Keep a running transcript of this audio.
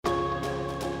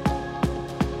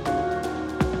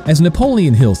As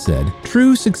Napoleon Hill said,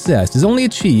 true success is only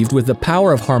achieved with the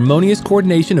power of harmonious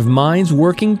coordination of minds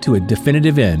working to a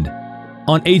definitive end.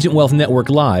 On Agent Wealth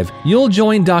Network Live, you'll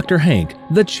join Dr. Hank,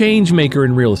 the change maker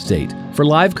in real estate, for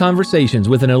live conversations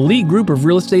with an elite group of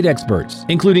real estate experts,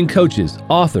 including coaches,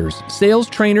 authors, sales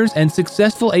trainers, and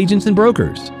successful agents and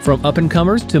brokers, from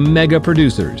up-and-comers to mega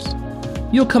producers.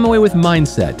 You'll come away with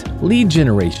mindset, lead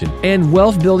generation, and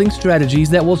wealth-building strategies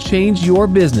that will change your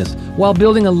business while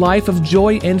building a life of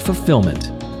joy and fulfillment.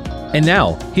 And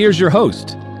now, here's your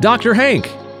host, Dr. Hank.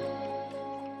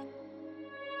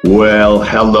 Well,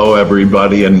 hello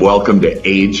everybody, and welcome to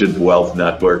Agent Wealth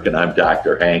Network, and I'm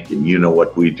Dr. Hank, and you know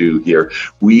what we do here.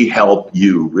 We help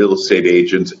you, real estate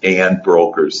agents and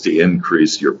brokers, to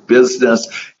increase your business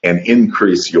and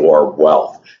increase your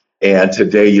wealth. And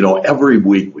today, every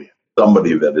week we have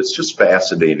somebody that is just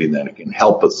fascinating that can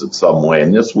help us in some way.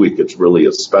 And this week, it's really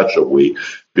a special week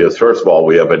because, first of all,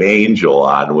 we have an angel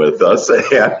on with us,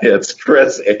 and it's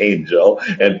Chris Angel.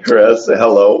 And Chris,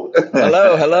 hello.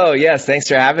 Hello. Yes, thanks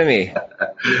for having me.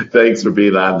 Thanks for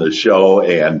being on the show.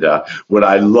 And what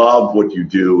I love what you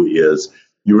do is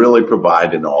you really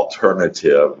provide an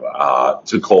alternative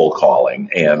to cold calling.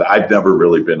 And I've never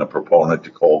really been a proponent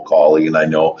to cold calling, and I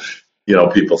know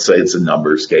people say it's a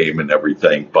numbers game and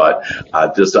everything, but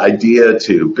this idea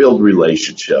to build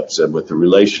relationships, and with the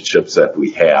relationships that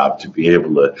we have, to be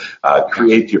able to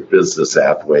create your business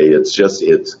that way,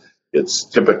 it's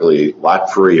typically a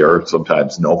lot freer,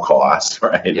 sometimes no cost,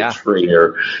 right? Yeah. It's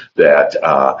freer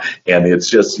and it's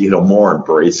just, more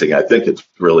embracing. I think it's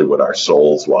really what our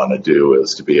souls want to do,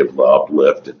 is to be able to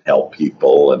uplift and help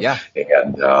people. And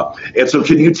so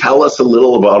can you tell us a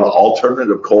little about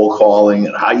alternative cold calling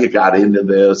and how you got into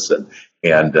this and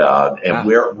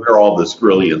where all this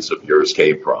brilliance of yours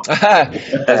came from?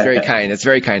 That's very kind. That's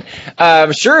very kind.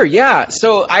 Sure. Yeah.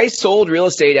 So I sold real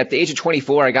estate at the age of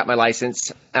 24. I got my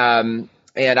license. And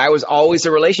I was always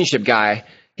a relationship guy.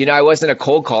 I wasn't a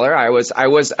cold caller. I was,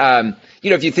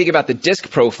 if you think about the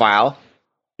DISC profile,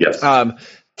 yes.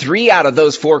 3 out of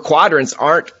those 4 quadrants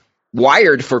aren't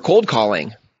wired for cold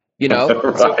calling.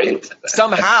 Right. So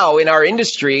somehow in our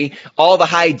industry, all the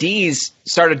high Ds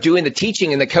started doing the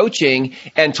teaching and the coaching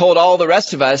and told all the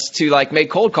rest of us to make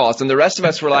cold calls. And the rest of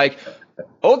us were like,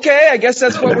 okay, I guess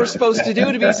that's what we're supposed to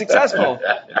do to be successful.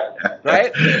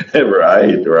 Right?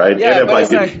 Right. Yeah,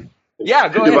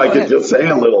 and go ahead. If I could just say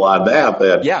a little on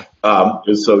that. Yeah.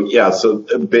 So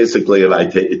basically, and I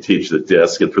teach the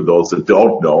DISC, and for those that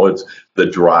don't know, it's the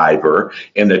driver.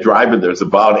 And the driver, there's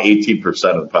about 18%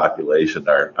 of the population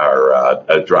are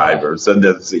drivers, and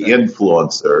there's the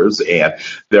influencers, and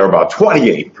they're about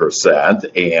 28%,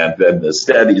 and then the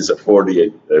steadies are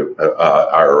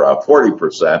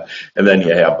 40%, and then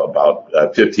you have about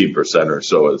 15% or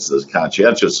so is the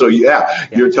conscientious. So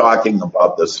you're talking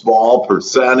about the small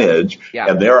percentage,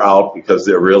 and they're out because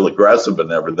they're real aggressive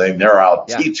and everything. They're out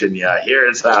teaching you,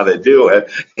 here's how to do it,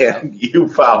 and you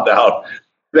found out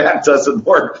that doesn't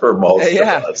work for most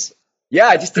of us. Yeah,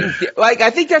 I just didn't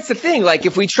I think that's the thing.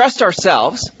 If we trust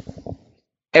ourselves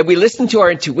and we listen to our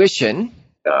intuition,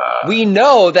 we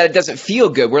know that it doesn't feel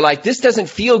good. We're like, this doesn't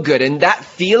feel good. And that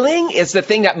feeling is the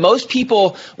thing that most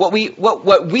people, what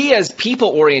we as people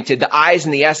oriented, the I's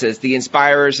and the S's, the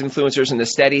inspirers, influencers, and the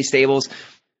steady stables,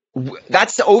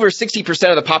 that's over 60%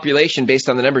 of the population based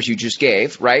on the numbers you just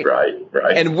gave, right? Right.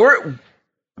 And we're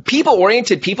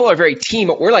people-oriented people are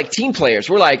we're like team players.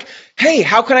 We're like, hey,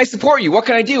 how can I support you? What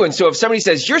can I do? And so if somebody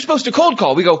says, you're supposed to cold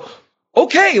call, we go,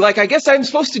 okay, I guess I'm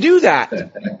supposed to do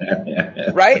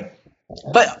that. Right?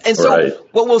 What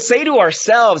we'll say to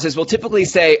ourselves is we'll typically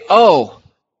say, oh,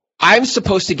 I'm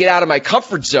supposed to get out of my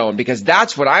comfort zone because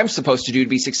that's what I'm supposed to do to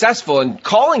be successful. And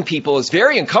calling people is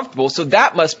very uncomfortable. So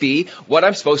that must be what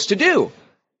I'm supposed to do.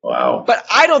 Wow. But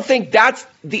I don't think that's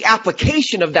the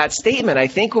application of that statement. I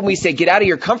think when we say get out of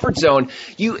your comfort zone,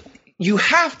 you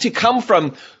have to come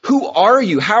from who are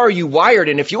you? How are you wired?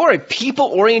 And if you're a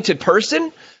people-oriented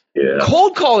person,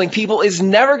 cold calling people is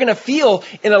never going to feel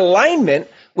in alignment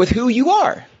with who you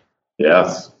are.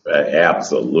 Yes,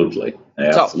 absolutely.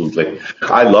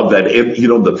 I love that.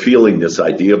 And, the feeling, this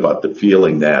idea about the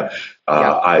feeling that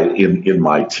in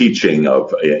my teaching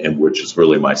and which is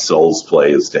really my soul's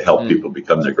play, is to help people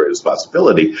become their greatest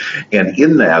possibility. And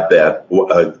in that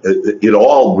it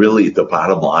all really, the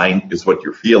bottom line is what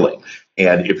you're feeling.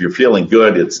 And if you're feeling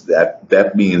good, it's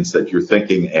that means that you're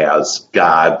thinking as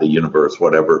God, the universe,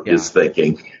 whatever is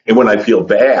thinking. And when I feel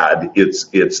bad,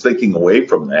 it's thinking away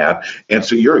from that. And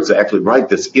so you're exactly right.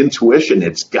 This intuition,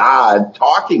 it's God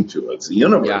talking to us, the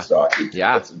universe talking to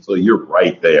us. And so you're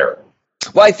right there.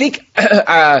 Well, I think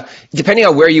depending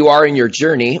on where you are in your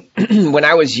journey, when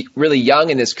I was really young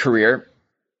in this career,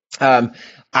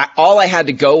 all I had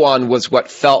to go on was what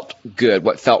felt good,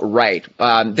 what felt right.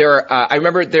 I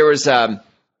remember there's a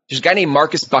guy named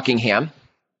Marcus Buckingham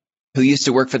who used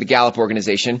to work for the Gallup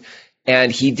organization,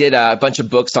 and he did a bunch of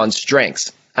books on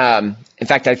strengths. In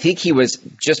fact, I think he was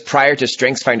just prior to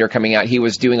StrengthsFinder coming out, he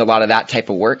was doing a lot of that type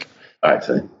of work. I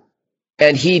see.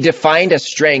 And he defined a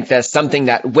strength as something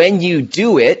that when you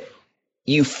do it,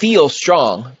 you feel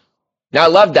strong. Now, I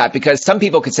love that because some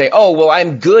people could say, oh, well,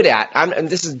 I'm good at, and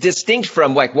this is distinct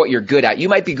from like what you're good at. You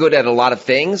might be good at a lot of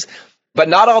things, but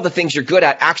not all the things you're good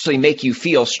at actually make you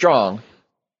feel strong.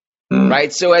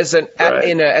 Right. So as a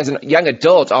young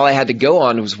adult, all I had to go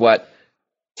on was what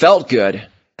felt good.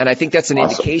 And I think that's an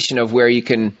indication of where you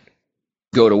can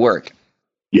go to work.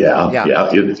 Yeah.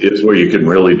 It's where you can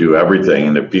really do everything.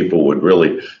 And if people would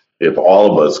really, if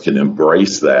all of us can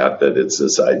embrace that it's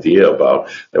this idea about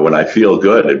that when I feel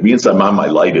good, it means I'm on my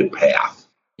lighted path.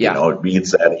 Yeah. You know, it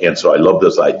means that. And so I love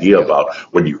this idea about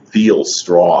when you feel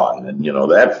strong and, you know,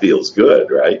 that feels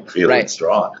good, right? Feeling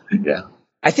strong. Yeah.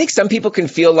 I think some people can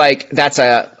feel like that's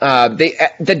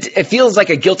it feels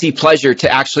like a guilty pleasure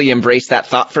to actually embrace that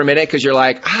thought for a minute because you're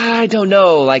like, I don't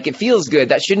know, like it feels good.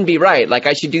 That shouldn't be right. Like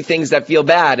I should do things that feel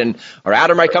bad and are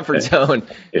out of my comfort zone,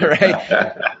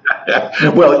 right?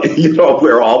 Well, you know,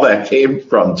 where all that came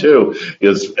from too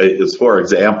is for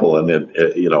example, and then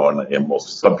you know, and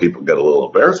some people get a little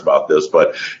embarrassed about this,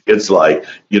 but it's like,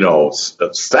 you know,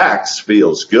 sex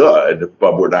feels good,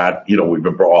 but we're not, you know, we've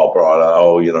been all brought up,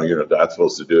 oh, you know, you're not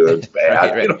supposed to do it, it's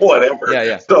bad, right. You know, whatever.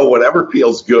 Yeah. So whatever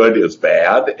feels good is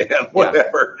bad, and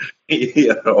whatever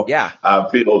you know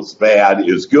feels bad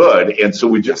is good, and so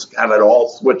we just got it all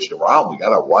switched around. We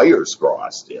got our wires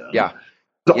crossed. Yeah.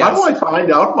 So how do I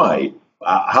find out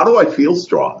how do I feel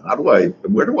strong? How do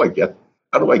I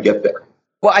get there?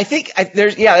 Well, I think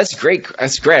that's great.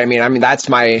 That's great. I mean, that's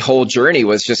my whole journey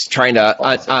was just trying to,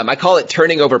 I call it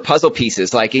turning over puzzle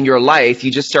pieces. Like in your life,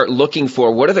 you just start looking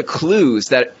for what are the clues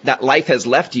that life has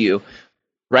left you,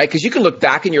 right? Because you can look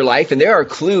back in your life and there are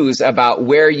clues about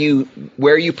where you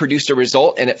produced a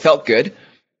result and it felt good.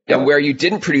 And where you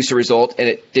didn't produce a result and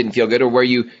it didn't feel good, or where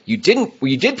you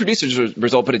did produce a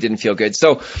result but it didn't feel good.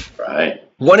 So,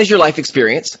 one is your life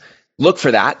experience. Look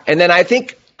for that, and then I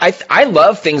think I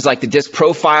love things like the DISC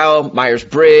profile,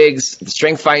 Myers-Briggs, the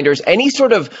StrengthsFinders, any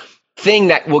sort of thing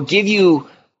that will give you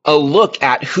a look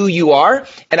at who you are.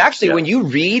 And actually, when you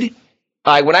read,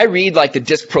 when I read like the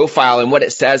DISC profile and what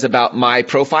it says about my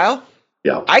profile,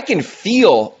 I can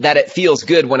feel that it feels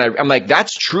good when I'm like,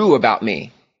 that's true about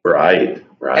me. Right.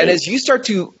 And as you start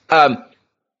to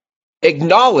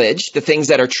acknowledge the things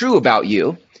that are true about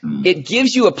you, it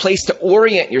gives you a place to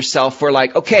orient yourself for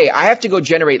like, okay, I have to go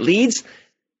generate leads.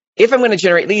 If I'm going to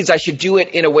generate leads, I should do it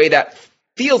in a way that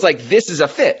feels like this is a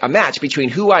fit, a match between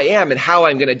who I am and how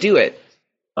I'm going to do it.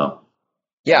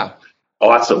 Yeah.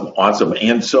 Awesome.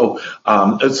 And so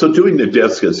doing the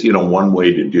DISC is, you know, one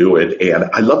way to do it. And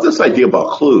I love this idea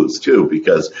about clues too,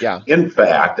 because in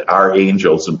fact, our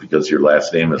angels, and because your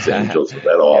last name is Angels,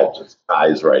 that all just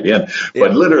ties right in.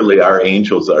 But literally our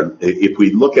angels are, if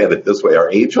we look at it this way,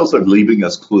 our angels are leaving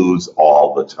us clues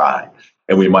all the time.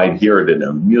 And we might hear it in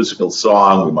a musical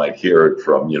song. We might hear it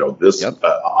from, you know, this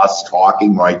us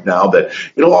talking right now that,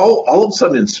 you know, all of a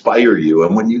sudden inspire you.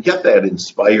 And when you get that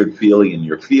inspired feeling and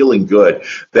you're feeling good,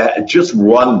 that just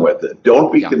run with it.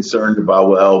 Don't be concerned about,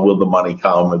 well, will the money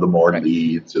come or the more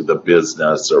leads or the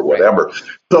business or whatever.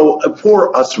 So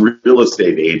for us real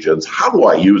estate agents, how do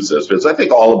I use this? Because I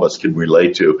think all of us can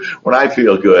relate to when I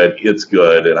feel good, it's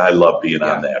good. And I love being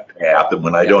on that path. And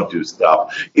when I don't do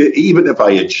stuff, even if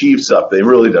I achieve something, it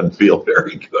really doesn't feel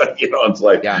very good. You know, it's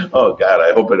like, oh God,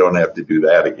 I hope I don't have to do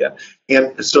that again.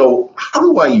 And so how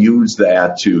do I use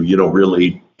that to, you know,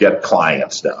 really get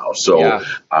clients now? So,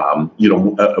 you know,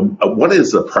 what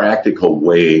is the practical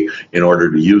way in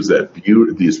order to use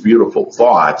these beautiful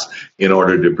thoughts in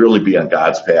order to really be on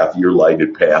God's path, your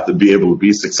lighted path, and be able to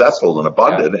be successful and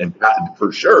abundant? And God,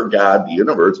 for sure, God, the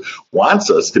universe wants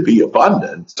us to be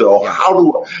abundant. So how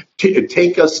do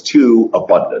take us to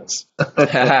abundance?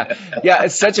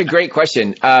 It's such a great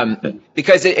question.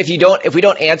 Because if we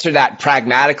don't answer that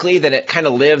pragmatically, then it kind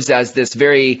of lives as this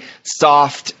very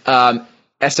soft,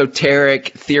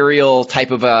 esoteric, ethereal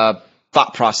type of a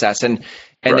thought process. And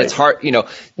it's hard, you know,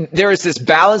 there is this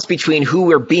balance between who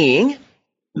we're being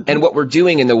and what we're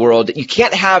doing in the world. You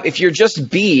can't have, if you're just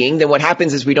being, then what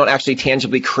happens is we don't actually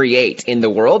tangibly create in the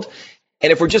world.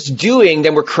 And if we're just doing,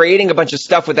 then we're creating a bunch of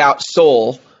stuff without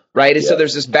soul, right? And so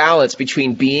there's this balance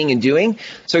between being and doing.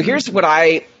 So here's what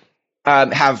I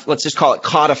have, let's just call it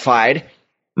codified.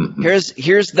 Here's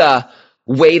the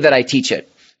way that I teach it.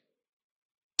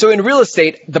 So in real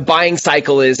estate, the buying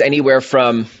cycle is anywhere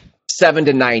from 7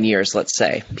 to 9 years, let's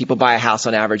say. People buy a house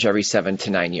on average every 7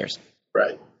 to 9 years.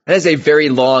 Right. That is a very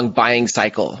long buying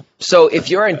cycle. So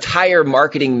if your entire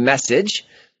marketing message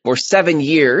for 7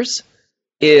 years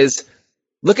is,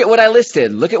 look at what I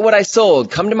listed, look at what I sold,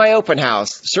 come to my open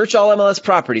house, search all MLS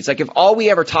properties. Like if all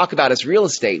we ever talk about is real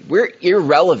estate, we're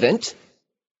irrelevant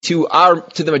to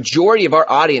the majority of our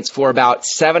audience for about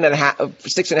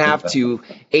 6.5 to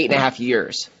 8.5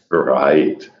 years.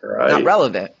 Right. Not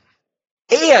relevant.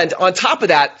 And on top of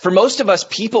that, for most of us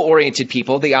people-oriented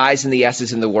people, the I's and the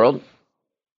S's in the world,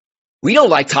 we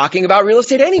don't like talking about real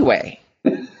estate anyway.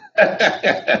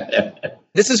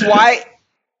 This is why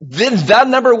the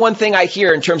number one thing I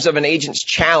hear in terms of an agent's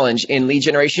challenge in lead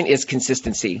generation is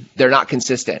consistency. They're not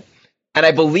consistent. And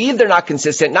I believe they're not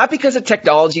consistent, not because of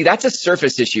technology. That's a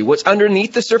surface issue. What's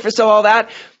underneath the surface of all that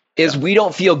is we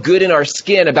don't feel good in our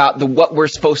skin about what we're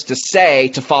supposed to say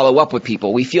to follow up with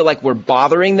people. We feel like we're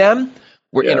bothering them.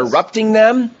 We're interrupting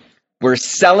them. We're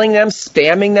selling them,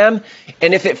 spamming them.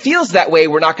 And if it feels that way,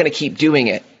 we're not going to keep doing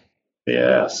it.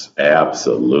 Yes,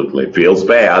 absolutely. Feels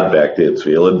bad. Back to it's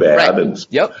feeling bad. Right. And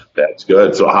that's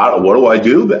good. So what do I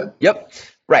do then? Yep.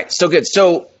 Right. So good.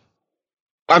 So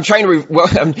I'm trying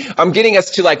to, I'm getting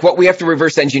us to like what we have to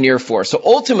reverse engineer for. So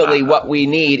ultimately what we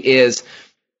need is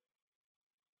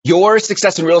your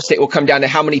success in real estate will come down to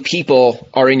how many people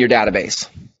are in your database.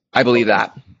 I believe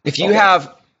that.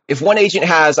 If one agent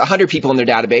has 100 people in their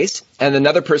database and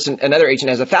another agent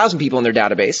has 1,000 people in their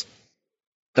database,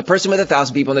 the person with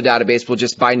 1,000 people in the database will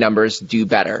just by numbers do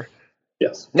better.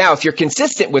 Yes. Now, if you're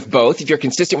consistent with both, if you're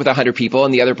consistent with 100 people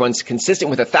and the other one's consistent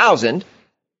with 1,000,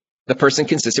 the person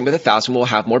consistent with 1,000 will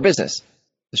have more business.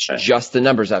 It's just the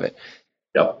numbers of it.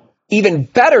 Yep. Even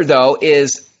better, though,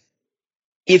 is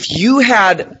if you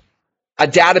had a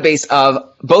database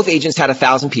of both agents had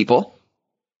 1,000 people,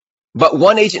 but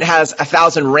one agent has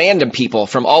 1,000 random people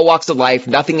from all walks of life,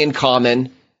 nothing in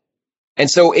common. And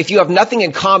so if you have nothing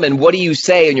in common, what do you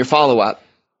say in your follow-up?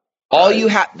 All you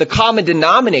have, the common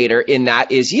denominator in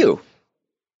that is you.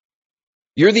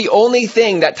 You're the only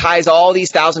thing that ties all these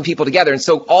 1,000 people together. And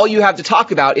so all you have to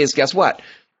talk about is, guess what?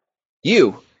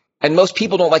 You. And most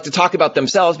people don't like to talk about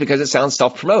themselves because it sounds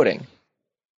self-promoting.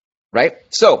 Right?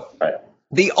 So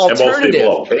the alternative. And most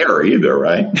people don't care either,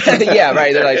 right? Yeah,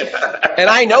 right. They're like, and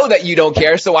I know that you don't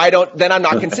care, so then I'm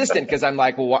not consistent because I'm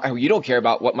like, well, you don't care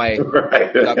about what my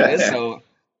stuff is. So,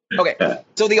 okay.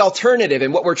 So the alternative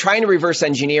and what we're trying to reverse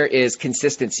engineer is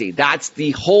consistency. That's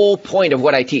the whole point of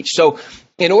what I teach. So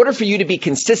in order for you to be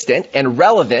consistent and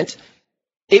relevant,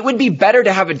 it would be better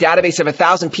to have a database of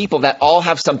 1,000 people that all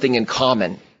have something in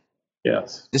common.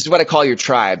 Yes. This is what I call your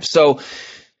tribe. So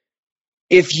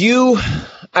if you,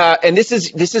 and this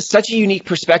is such a unique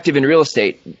perspective in real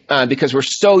estate because we're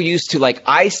so used to like,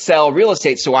 I sell real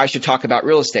estate, so I should talk about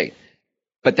real estate.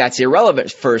 But that's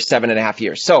irrelevant for 7.5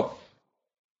 years. So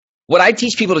what I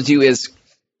teach people to do is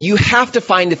you have to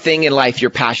find a thing in life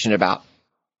you're passionate about.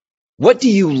 What do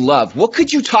you love? What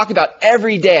could you talk about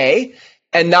every day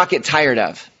and not get tired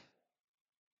of?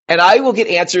 And I will get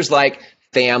answers like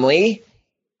family,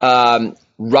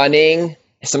 running,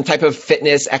 some type of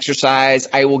fitness, exercise.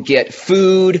 I will get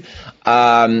food.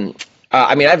 I've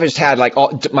just had like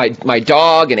my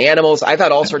dog and animals. I've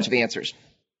had all sorts of answers.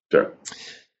 Sure.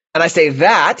 And I say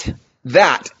that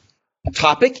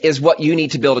topic is what you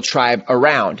need to build a tribe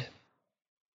around.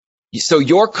 So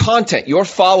your content, your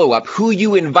follow-up, who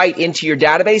you invite into your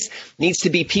database needs to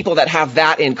be people that have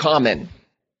that in common.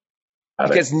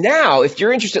 Because now, if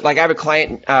you're interested, like I have a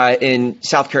client in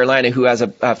South Carolina who has a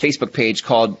Facebook page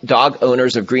called Dog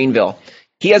Owners of Greenville.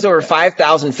 He has over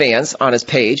 5,000 fans on his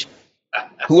page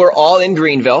who are all in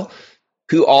Greenville,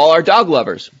 who all are dog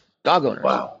lovers, dog owners.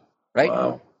 Wow. Right?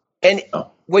 Wow. And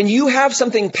when you have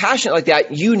something passionate like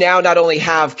that, you now not only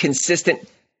have consistent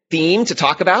theme to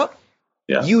talk about,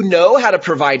 you know how to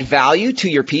provide value to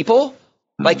your people.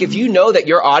 Like if you know that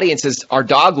your audiences are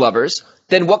dog lovers,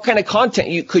 then what kind of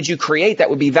content could you create that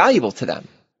would be valuable to them,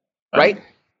 right?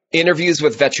 Interviews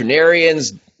with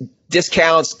veterinarians,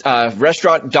 discounts,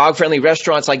 dog-friendly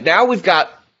restaurants. Like now we've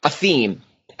got a theme,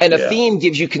 and a theme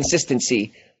gives you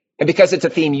consistency. And because it's a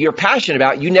theme you're passionate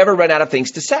about, you never run out of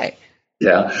things to say.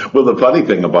 Yeah. Well, the funny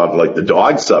thing about like the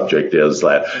dog subject is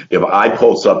that if I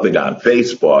post something on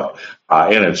Facebook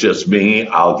and it's just me,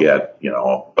 I'll get,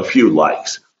 a few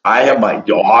likes. I have my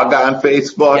dog on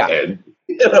Facebook and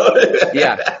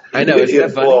I know.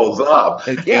 It blows up.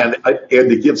 And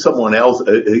to give someone else,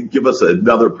 give us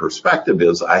another perspective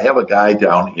is I have a guy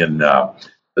down in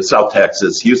the South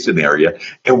Texas, Houston area.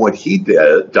 And what he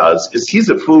does is he's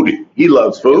a foodie. He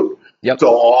loves food. Yep. So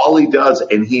all he does,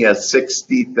 and he has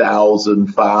 60,000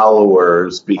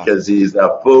 followers because he's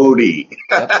a foodie.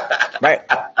 Yep. Right.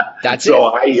 That's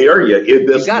so I hear you.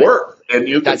 This works, and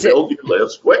you can build your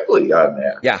list quickly on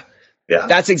that. Yeah. Yeah.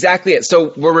 That's exactly it.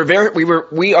 So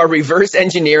we are reverse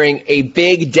engineering a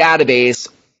big database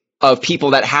of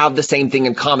people that have the same thing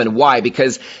in common. Why?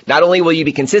 Because not only will you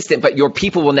be consistent, but your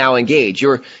people will now engage.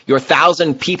 Your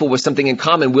 1,000 people with something in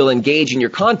common will engage in your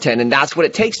content, and that's what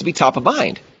it takes to be top of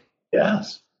mind.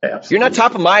 Yes, absolutely. You're not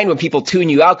top of mind when people tune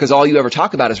you out because all you ever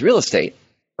talk about is real estate.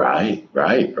 Right.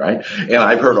 And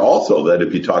I've heard also that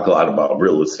if you talk a lot about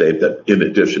real estate, that in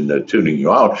addition to tuning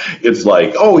you out, it's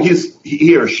like, oh,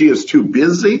 he or she is too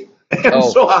busy. And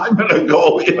so I'm going to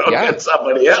go, get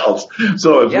somebody else.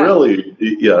 So it's really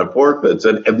forfeits.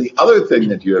 And the other thing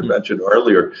that you had mentioned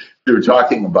earlier, you were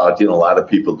talking about, a lot of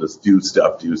people just do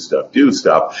stuff.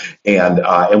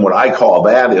 And what I call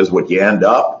that is what you end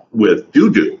up with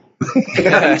do.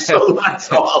 So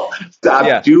let's all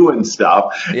stop doing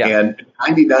stuff. And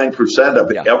 99%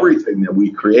 of everything that we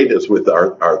create is with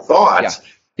our thoughts.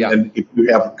 And if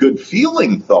you have good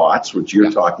feeling thoughts, which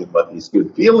you're talking about, these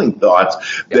good feeling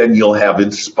thoughts, then you'll have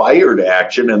inspired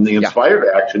action. And the inspired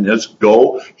action is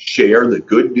go share the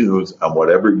good news on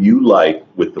whatever you like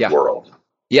with the world.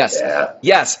 Yes.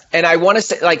 Yes. And I want to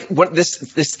say, like, what this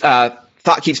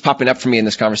thought keeps popping up for me in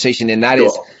this conversation, and that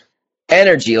is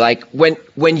energy. Like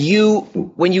when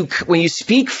you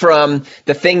speak from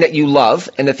the thing that you love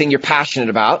and the thing you're passionate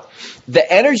about,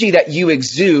 the energy that you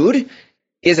exude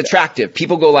is attractive.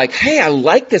 People go like, hey, I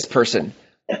like this person.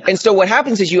 And so what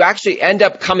happens is you actually end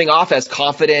up coming off as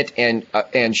confident and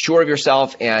sure of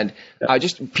yourself, and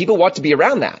just people want to be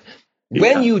around that.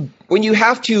 When you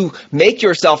have to make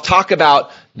yourself talk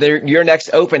about your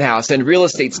next open house and real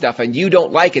estate stuff and you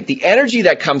don't like it, the energy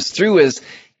that comes through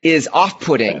is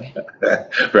off-putting.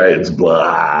 Right, it's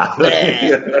blah.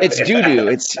 It's doo-doo.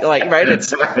 It's like, right?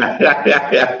 It's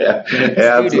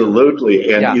absolutely.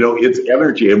 Doo-doo. And, it's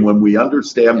energy. And when we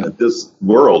understand that this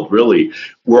world really,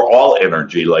 we're all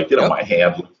energy. Like, my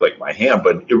hand looks like my hand,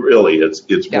 but it really,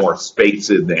 it's more space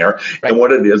in there. Right. And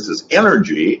what it is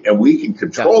energy. And we can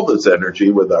control this energy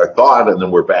with our thought. And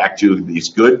then we're back to these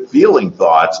good feeling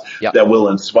thoughts that will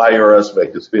inspire us,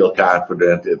 make us feel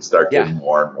confident, and start getting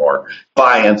more and more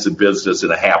clients and business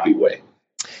in a happy way.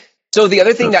 So the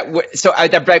other thing that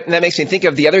makes me think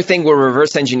of the other thing we're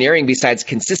reverse engineering besides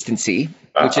consistency,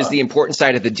 which is the important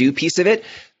side of the do piece of it.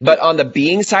 But on the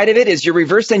being side of it is you're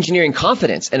reverse engineering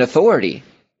confidence and authority.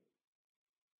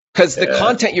 Because the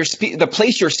content the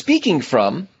place you're speaking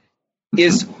from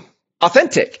is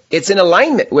authentic. It's in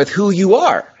alignment with who you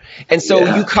are. And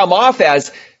so you come off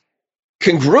as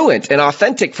congruent and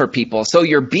authentic for people. So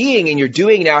your being and your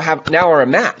doing now are a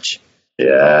match.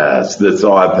 Yes, that's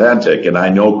authentic. And I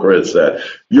know, Chris, that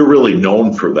you're really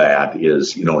known for that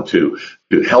is, to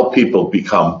help people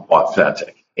become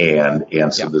authentic.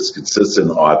 And so this consistent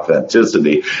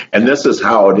authenticity. And this is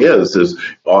how it is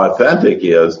authentic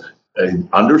is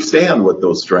understand what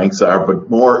those strengths are, but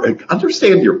more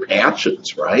understand your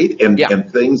passions, right? And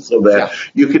things so that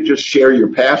you could just share your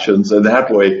passions, and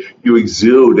that way you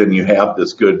exude and you have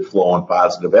this good flow and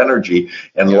positive energy,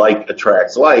 and like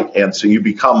attracts like, and so you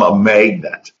become a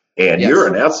magnet, and you're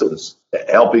in essence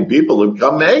helping people to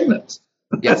become magnets.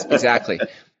 Yes, exactly.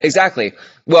 Exactly.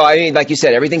 Well, I mean, like you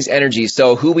said, everything's energy.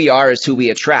 So who we are is who we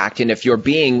attract. And if you're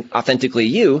being authentically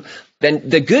you, then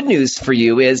the good news for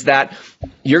you is that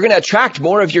you're going to attract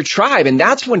more of your tribe. And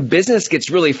that's when business gets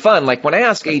really fun. Like when I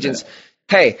ask agents,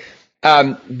 hey,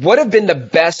 what have been the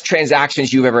best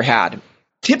transactions you've ever had?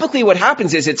 Typically what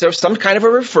happens is it's some kind of a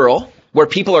referral where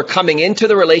people are coming into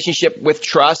the relationship with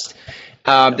trust.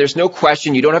 There's no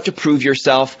question. You don't have to prove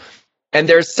yourself. And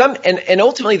there's and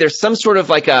ultimately there's some sort of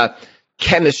like a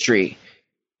chemistry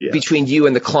between you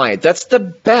and the client. That's the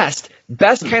best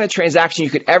kind of transaction you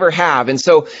could ever have. And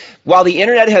so while the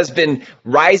internet has been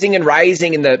rising and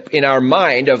rising in our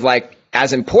mind of like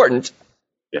as important,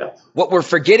 what we're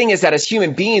forgetting is that as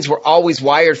human beings, we're always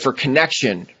wired for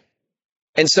connection.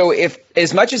 And so if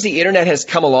as much as the internet has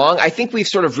come along, I think we've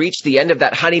sort of reached the end of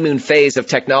that honeymoon phase of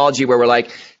technology where we're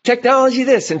like, technology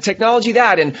this and technology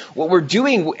that. And what we're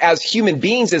doing as human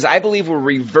beings is I believe we're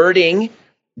reverting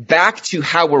back to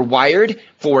how we're wired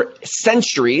for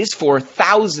centuries, for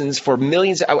thousands, for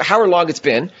millions, however long it's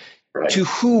been, to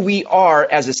who we are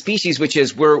as a species, which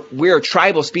is we're a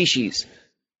tribal species.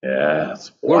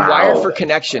 Yes. We're wired for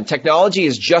connection. Technology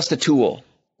is just a tool.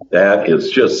 That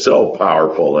is just so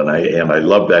powerful, and I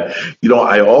love that.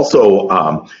 I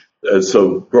also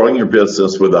so growing your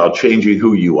business without changing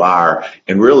who you are,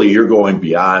 and really you're going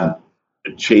beyond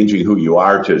changing who you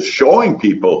are to showing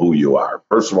people who you are.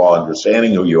 First of all,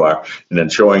 understanding who you are, and then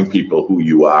showing people who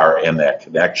you are and that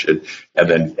connection, and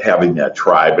then having that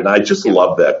tribe. And I just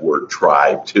love that word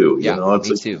tribe too. You know, it's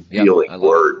a feeling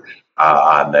word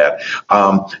on that.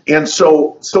 And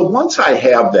so once I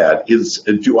have that,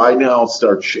 do I now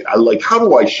start, how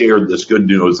do I share this good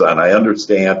news on? I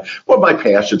understand what my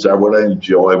passions are, what I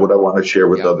enjoy, what I want to share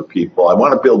with other people. I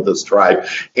want to build this tribe.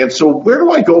 And so where do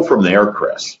I go from there,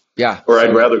 Chris? Yeah. Or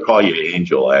I'd rather call you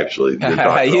Angel, actually.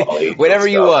 Whatever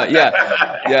you want. Yeah.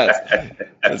 Yes.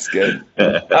 That's good.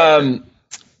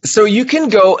 So you can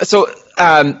go.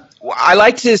 I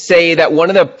like to say that one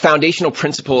of the foundational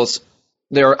principles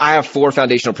I have 4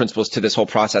 foundational principles to this whole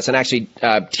process, and I actually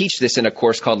teach this in a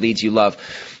course called Leads You Love.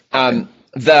 I'm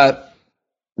going to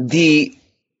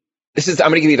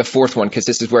give you the 4th one because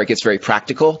this is where it gets very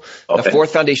practical. Okay. The 4th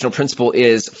foundational principle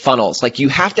is funnels. Like, you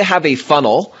have to have a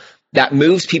funnel that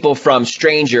moves people from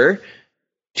stranger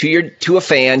to a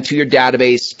fan, to your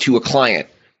database, to a client.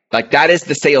 Like, that is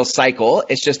the sales cycle.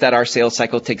 It's just that our sales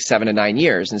cycle takes 7 to 9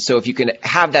 years. And so if you can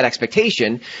have that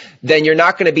expectation, then you're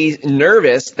not going to be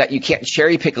nervous that you can't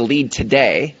cherry pick a lead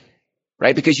today,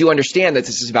 right? Because you understand that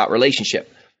this is about relationship.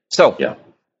 So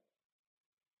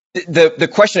the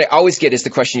question I always get is the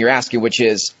question you're asking, which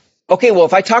is, okay, well,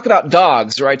 if I talk about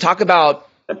dogs or I talk about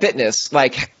fitness,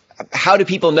 like, how do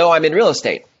people know I'm in real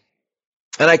estate?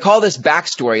 And I call this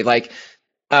backstory. Like,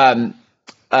 in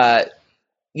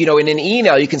an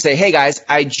email, you can say, "Hey guys,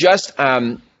 I just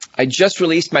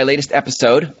released my latest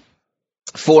episode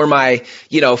for my,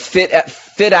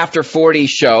 Fit After 40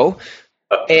 show,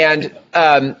 and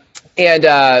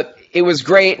it was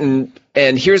great, and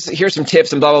here's some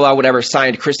tips and blah blah blah, whatever.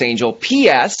 Signed, Chris Angel.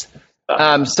 P.S.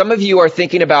 Some of you are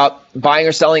thinking about buying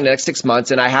or selling in the next 6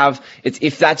 months, and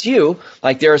if that's you,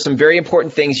 like, there are some very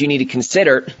important things you need to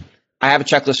consider. I have a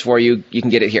checklist for you. You can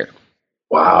get it here."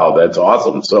 Wow, that's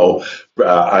awesome. So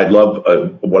I love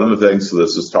one of the things, so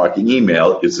this is talking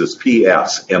email, is this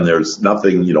PS. And there's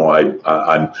nothing,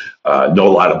 I know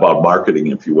a lot about marketing,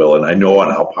 if you will, and I know on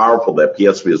how powerful that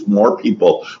PS is. More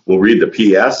people will read the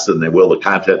PS than they will the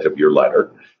content of your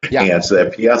letter. Yeah. And so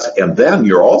that PS, and then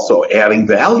you're also adding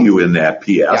value in that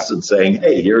PS and saying,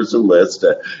 hey, here's a list,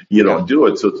 do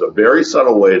it. So it's a very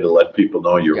subtle way to let people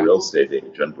know you're a real estate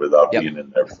agent without being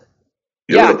in there.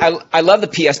 Yeah, I love the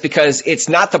PS because it's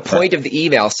not the point of the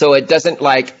email. So it doesn't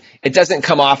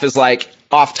come off as like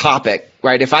off topic,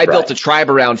 right? If I built a tribe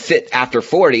around Fit After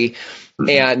 40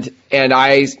 and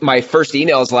my first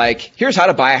email is like, here's how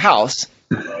to buy a house.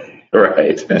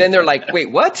 Right. And then they're like,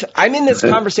 wait, what? I'm in this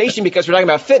conversation because we're talking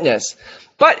about fitness.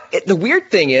 But the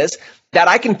weird thing is that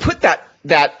I can put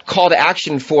that call to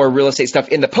action for real estate stuff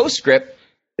in the postscript,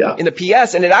 in the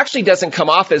PS, and it actually doesn't come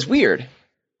off as weird.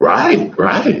 Right.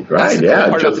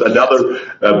 Yeah, just another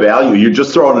value. You're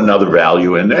just throwing another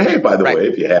value in there. Hey, by the way,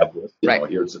 if you have this,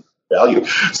 here's a value.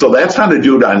 So that's how to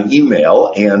do it on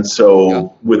email. And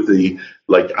so with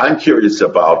I'm curious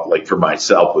about, like, for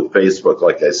myself with Facebook,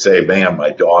 like I say, man, my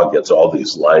dog gets all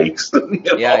these likes.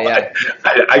 I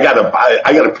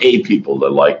gotta pay people to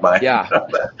like my.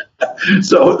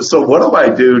 So what do I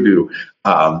do to?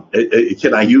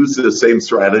 Can I use the same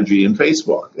strategy in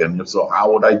Facebook? And if so,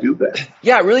 how would I do that?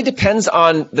 Yeah, it really depends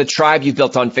on the tribe you've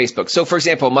built on Facebook. So, for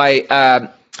example,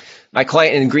 my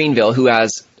client in Greenville who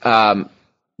has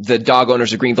the Dog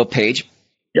Owners of Greenville page.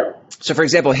 Yeah. So, for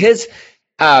example, his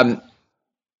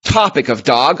topic of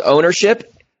dog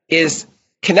ownership is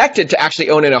connected to actually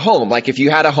owning a home. Like, if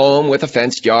you had a home with a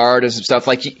fenced yard and some stuff,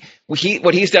 like what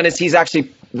he's done is he's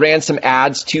actually ran some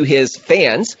ads to his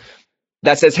fans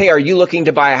that says, hey, are you looking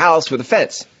to buy a house with a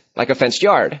fence, like a fenced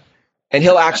yard? And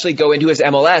he'll actually go into his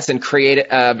MLS and create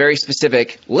a very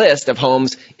specific list of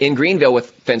homes in Greenville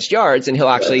with fenced yards. And he'll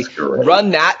actually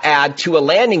run that ad to a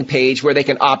landing page where they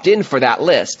can opt in for that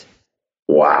list.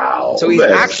 Wow. So he's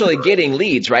actually getting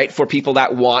leads, right, for people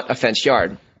that want a fenced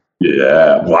yard.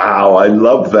 Yeah. Wow. I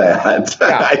love that.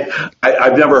 Yeah.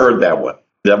 I've never heard that one.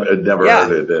 Never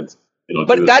heard it.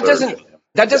 But that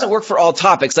doesn't work for all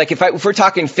topics. Like, if we're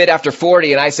talking Fit After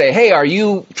 40 and I say, hey, are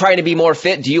you trying to be more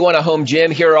fit? Do you want a home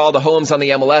gym? Here are all the homes on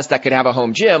the MLS that could have a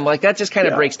home gym. Like, that just kind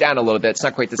of breaks down a little bit. It's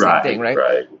not quite the same thing,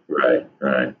 right?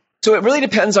 Right. So it really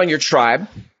depends on your tribe,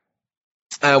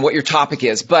 what your topic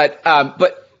is. But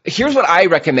here's what I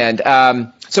recommend.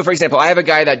 So, for example, I have a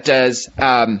guy that does,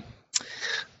 let's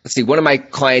see, one of my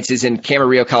clients is in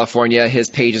Camarillo, California. His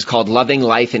page is called Loving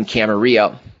Life in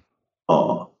Camarillo.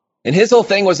 Oh. And his whole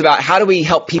thing was about how do we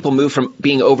help people move from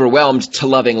being overwhelmed to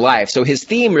loving life. So his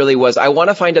theme really was, I want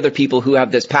to find other people who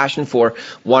have this passion for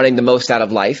wanting the most out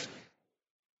of life.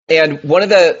 And one of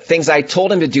the things I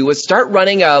told him to do was start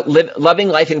running a Loving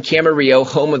Life in Camarillo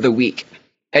Home of the Week.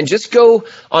 And just go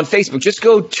on Facebook, just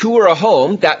go tour a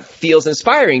home that feels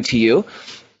inspiring to you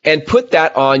and put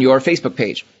that on your Facebook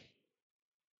page.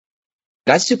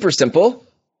 That's super simple.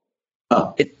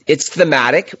 Oh. It's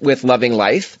thematic with loving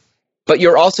life, but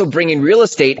you're also bringing real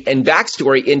estate and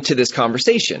backstory into this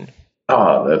conversation.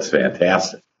 Oh, that's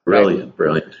fantastic. Brilliant, right.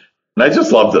 Brilliant. And I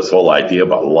just love this whole idea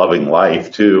about loving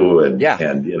life too, and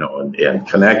you know, and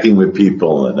connecting with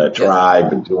people and a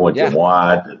tribe and doing what you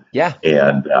want.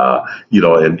 And, you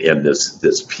know, and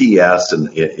this PS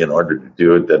and in order to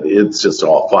do it, that it's just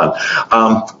all fun.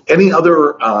 Any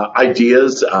other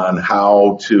ideas on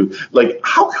how to, like,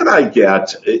 how could I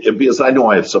get, because I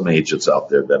know I have some agents out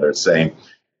there that are saying,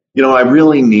 you know, I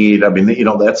really need, I mean, you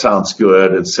know, that sounds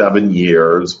good in 7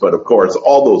 years, but of course,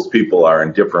 all those people are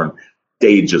in different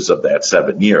stages of that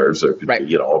 7 years, or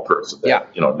you know, a person that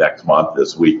you know, next month,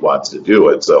 this week wants to do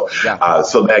it. So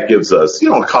so that gives us, you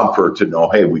know, comfort to know,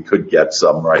 hey, we could get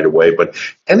some right away. But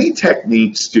any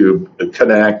techniques to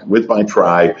connect with my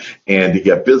tribe and to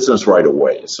get business right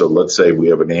away? So let's say we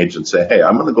have an agent say, hey,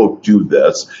 I'm going to go do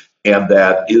this, and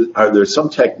that is, are there some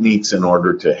techniques in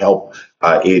order to help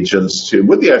agents to,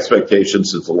 with the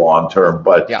expectations it's long term,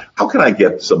 but how can I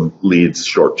get some leads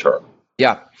short term?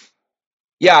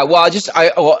 Yeah, well,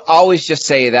 I will always just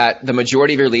say that the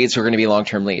majority of your leads are going to be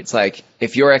long-term leads. Like,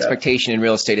 if your expectation in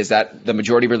real estate is that the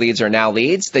majority of your leads are now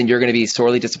leads, then you're going to be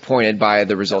sorely disappointed by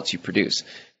the results you produce.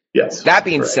 Yes. That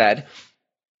being said,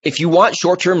 if you want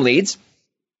short-term leads,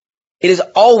 it is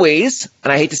always,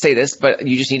 and I hate to say this, but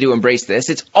you just need to embrace this,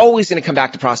 it's always going to come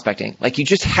back to prospecting. Like, you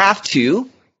just have to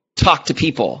talk to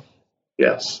people.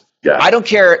 Yes. Yeah. I don't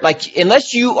care, like,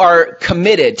 unless you are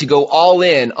committed to go all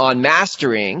in on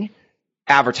mastering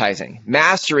advertising,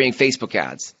 mastering Facebook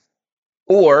ads,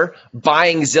 or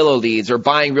buying Zillow leads or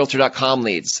buying Realtor.com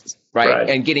leads, right?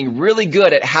 And getting really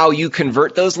good at how you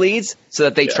convert those leads so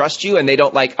that they trust you and they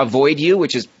don't like avoid you,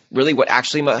 which is really what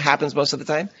actually happens most of the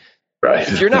time. Right.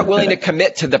 If you're not willing to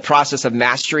commit to the process of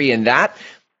mastery in that,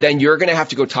 then you're going to have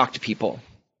to go talk to people.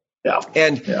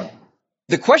 And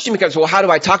the question becomes, well, how do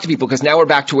I talk to people? Because now we're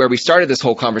back to where we started this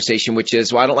whole conversation, which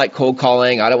is, well, I don't like cold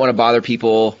calling. I don't want to bother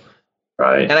people.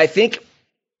 Right. And I think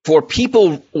for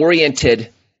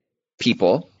people-oriented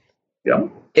people,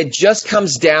 it just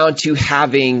comes down to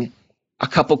having a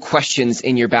couple questions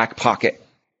in your back pocket.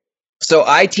 So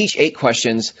I teach 8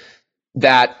 questions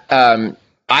that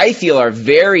I feel are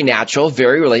very natural,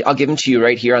 very relatable. I'll give them to you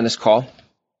right here on this call.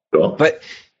 Cool. But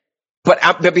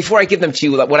before I give them to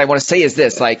you, what I want to say is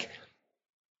this: like,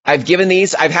 I've given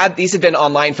these. These have been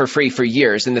online for free for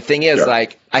years, and the thing is,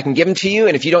 like, I can give them to you,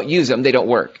 and if you don't use them, they don't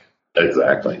work.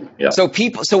 Exactly. Yeah. So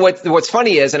what's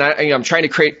funny is, and I'm trying to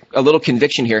create a little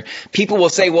conviction here. People will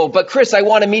say, well, but Chris, I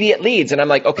want immediate leads. And I'm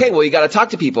like, okay, well, you got to talk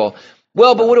to people.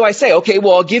 Well, but what do I say? Okay,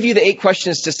 well, I'll give you the 8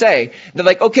 questions to say. And they're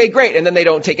like, okay, great. And then they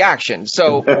don't take action.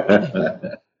 So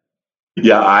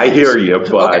yeah, I hear you,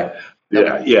 but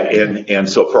And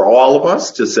so for all of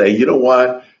us to say, you know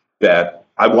what, that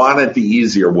I wanted the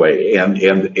easier way. And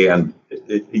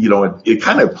you know, it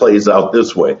kind of plays out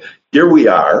this way. Here we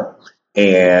are.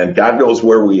 And God knows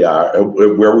where we are,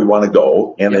 where we want to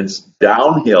go. And it's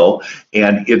downhill,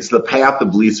 and it's the path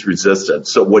of least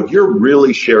resistance. So what you're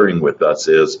really sharing with us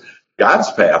is God's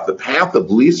path, the path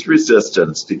of least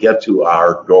resistance to get to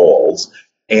our goals.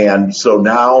 And so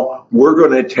now we're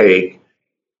going to take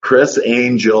Chris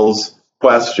Angel's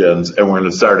questions and we're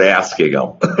going to start asking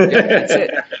them. That's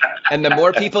it. And the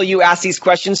more people you ask these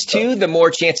questions to, the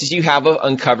more chances you have of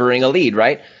uncovering a lead,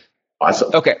 right?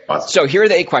 Awesome. Okay. Awesome. So here are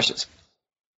the 8 questions.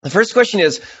 The first question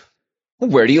is,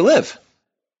 where do you live?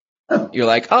 You're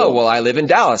like, oh, well, I live in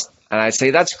Dallas. And I say,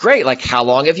 that's great. Like, how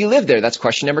long have you lived there? That's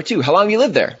question number 2. How long have you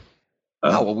lived there?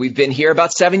 Oh, well, we've been here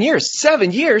about 7 years.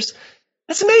 7 years?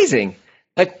 That's amazing.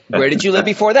 Like, where did you live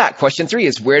before that? Question 3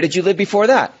 is, where did you live before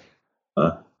that?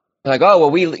 Like, oh,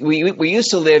 well, we used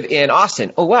to live in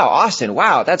Austin. Oh, wow, Austin.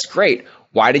 Wow, that's great.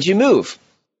 Why did you move?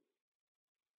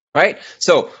 Right?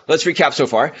 So let's recap so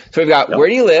far. So we've got, where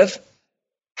do you live?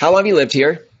 How long have you lived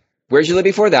here? Where'd you live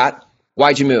before that?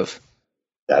 Why'd you move?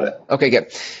 Got it. Okay, good.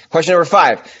 Question number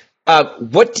 5.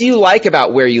 What do you like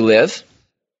about where you live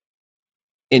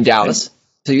in Dallas?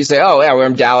 So you say, oh, yeah, we're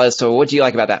in Dallas. So what do you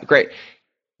like about that? Great.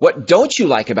 What don't you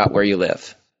like about where you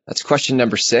live? That's question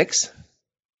number 6.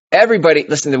 Everybody,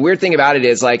 listen, the weird thing about it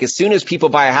is, like, as soon as people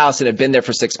buy a house and have been there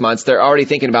for 6 months, they're already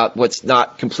thinking about what's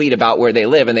not complete about where they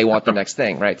live, and they want the next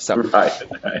thing, right? So,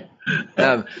 right.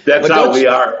 That's how we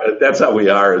are. That's how we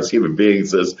are as human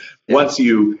beings. Is once we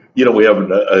have,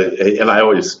 and I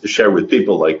always share with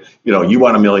people, like, you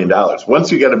want $1 million.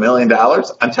 Once you get $1 million,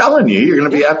 I'm telling you, you're going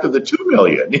to be after the 2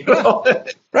 million.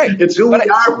 Right. It's who we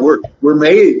are. We're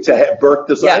made to have birth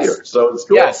desire. Yes. So it's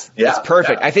cool. Yes, it's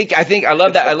perfect. Yeah. I think I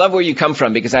love that. I love where you come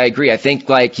from, because I agree. I think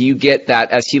like you get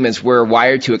that as humans, we're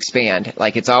wired to expand.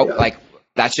 Like it's all like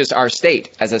that's just our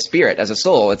state as a spirit, as a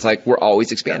soul. It's like we're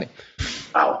always expanding.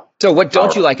 Wow. So what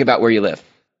don't you like about where you live?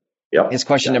 Yep. Is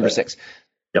question number 6.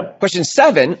 Yep. Question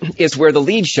 7 is where the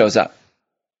lead shows up.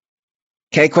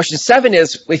 Okay. Question 7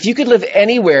 is, if you could live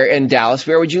anywhere in Dallas,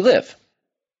 where would you live?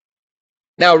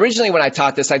 Now, originally when I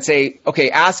taught this, I'd say,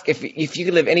 okay, ask if you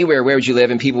could live anywhere, where would you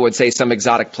live? And people would say some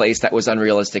exotic place that was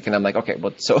unrealistic. And I'm like, okay,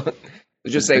 well, so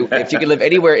we'll just say, if you could live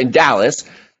anywhere in Dallas,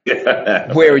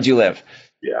 where would you live?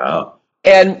 Yeah.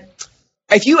 And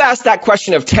if you ask that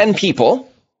question of 10 people,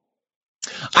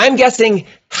 I'm guessing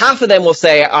half of them will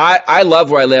say, I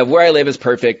love where I live. Where I live is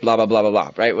perfect, blah, blah, blah, blah,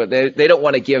 blah, right? Well, they don't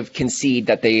want to concede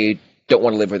that they don't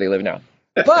want to live where they live now.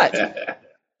 But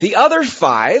the other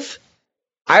 5,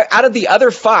 out of the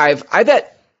other 5, I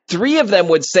bet 3 of them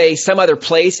would say some other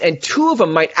place, and 2 of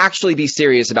them might actually be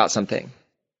serious about something.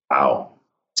 Wow.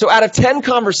 So out of 10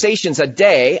 conversations a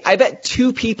day, I bet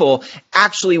 2 people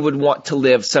actually would want to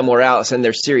live somewhere else, and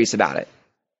they're serious about it.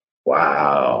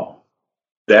 Wow.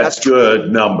 That's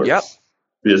good numbers. Yep.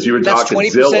 Because you were talking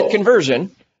 20% Zillow.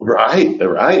 Conversion. Right.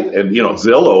 And,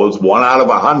 Zillow is 1 out of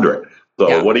 100.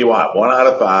 So what do you want? 1 out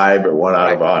of 5 or 1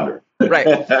 out of 100? Right.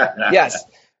 Yes.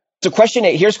 So question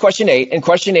 8, here's question 8. And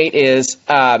question 8 is,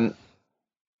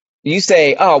 you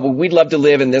say, oh, well, we'd love to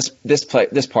live in this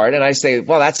part. And I say,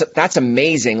 well, that's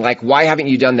amazing. Like, why haven't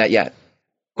you done that yet?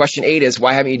 Question 8 is,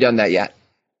 why haven't you done that yet?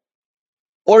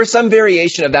 Or some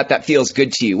variation of that feels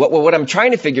good to you. What I'm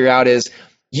trying to figure out is,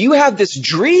 you have this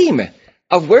dream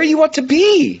of where you want to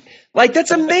be. Like,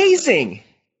 that's amazing.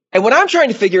 And what I'm trying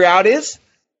to figure out is,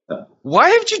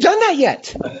 why haven't you done that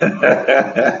yet?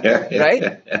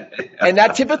 Right? And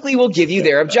that typically will give you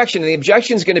their objection. And the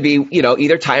objection is going to be,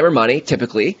 either time or money,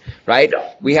 typically, right?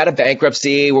 Yeah. We had a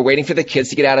bankruptcy. We're waiting for the kids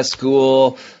to get out of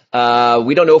school.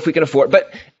 We don't know if we can afford. But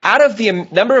out of the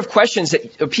number of questions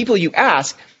of people you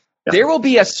ask, there will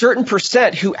be a certain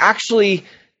percent who actually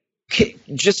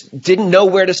just didn't know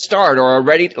where to start, or are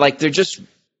ready, like they're just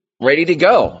ready to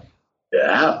go.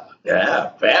 Yeah,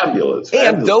 fabulous.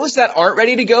 And those that aren't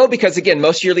ready to go, because again,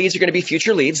 most of your leads are going to be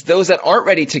future leads. Those that aren't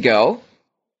ready to go,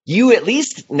 you at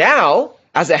least now,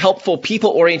 as a helpful,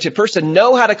 people-oriented person,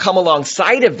 know how to come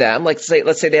alongside of them. Let's say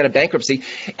they had a bankruptcy,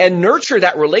 and nurture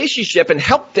that relationship and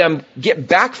help them get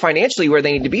back financially where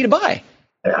they need to be to buy.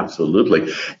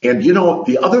 Absolutely. And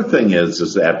the other thing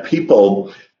is that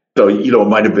people. So, it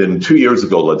might have been 2 years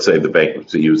ago, let's say the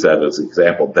bankruptcy, use that as an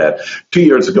example, that 2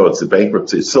 years ago it's the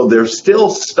bankruptcy. So they're still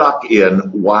stuck in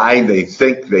why they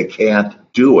think they can't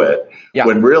do it. Yeah.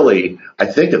 When really, I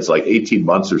think it's like 18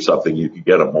 months or something, you could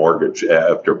get a mortgage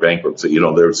after bankruptcy.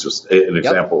 There's just an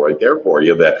example right there for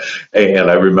you. And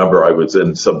I remember I was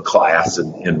in some class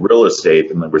in real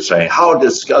estate, and they were saying how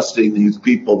disgusting these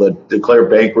people that declare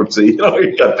bankruptcy.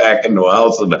 You got back into a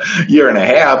house in a year and a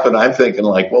half, and I'm thinking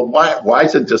like, well, why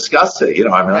is it disgusting?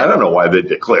 I don't know why they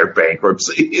declare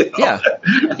bankruptcy. Yeah.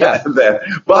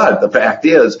 But the fact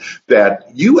is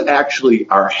that you actually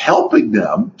are helping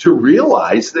them to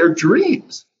realize their dreams.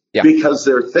 Yeah. Because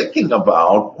they're thinking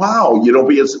about, wow,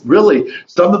 because really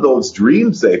some of those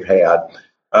dreams they've had,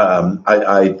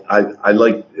 I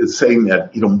like saying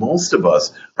that, most of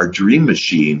us, our dream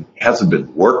machine hasn't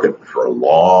been working for a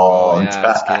long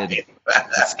time.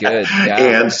 That's good.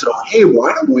 Yeah. And so, hey,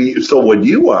 why don't we, so what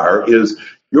you are is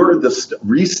you're the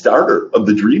restarter of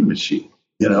the dream machine.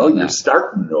 You're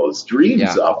starting those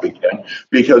dreams up again,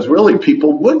 because really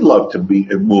people would love to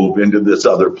move into this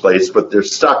other place, but they're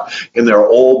stuck in their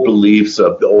old beliefs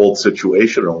of the old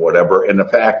situation or whatever. And the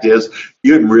fact is,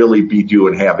 you can really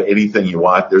have anything you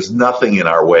want. There's nothing in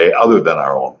our way other than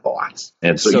our own thoughts.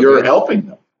 And so you're good. Helping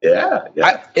them.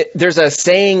 Yeah. There's a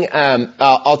saying,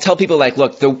 I'll tell people like,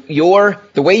 look, the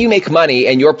way you make money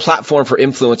and your platform for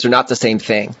influence are not the same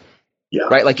thing. Yeah.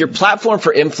 Right? Like your platform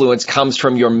for influence comes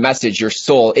from your message, your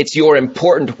soul. It's your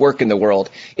important work in the world.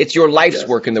 It's your life's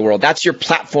work in the world. That's your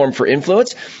platform for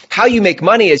influence. How you make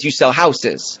money is you sell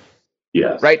houses.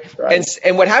 Yes. Right?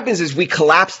 And what happens is we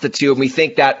collapse the two, and we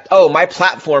think that, my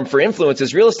platform for influence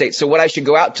is real estate. So what I should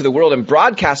go out to the world and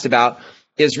broadcast about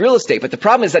is real estate. But the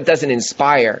problem is that doesn't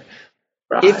inspire.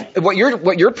 Right. If what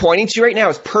you're pointing to right now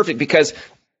is perfect, because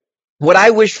what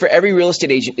I wish for every real estate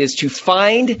agent is to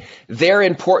find their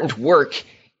important work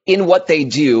in what they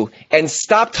do and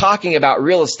stop talking about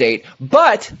real estate,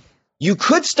 but you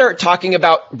could start talking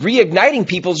about reigniting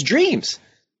people's dreams.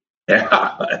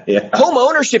 Yeah. Home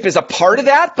ownership is a part of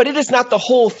that, but it is not the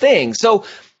whole thing. So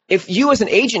if you as an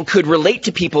agent could relate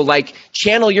to people, like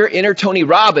channel your inner Tony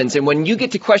Robbins, and when you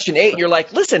get to question 8 and you're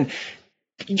like, listen,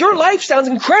 your life sounds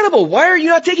incredible. Why are you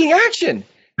not taking action?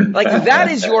 Like, that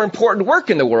is your important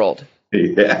work in the world.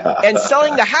 Yeah. And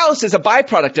selling the house is a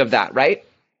byproduct of that, right?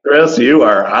 Chris, you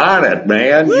are on it,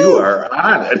 man. Woo! You are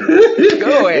on it.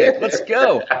 Go ahead. Let's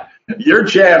go. You're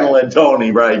channeling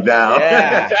Tony right now.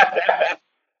 Yeah.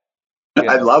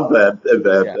 I love that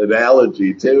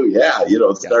analogy too. Yeah,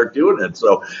 start doing it.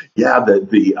 So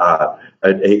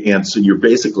and so you're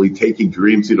basically taking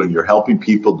dreams. You're helping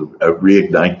people to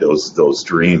reignite those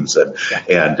dreams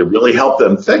and to really help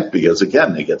them think, because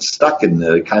again, they get stuck in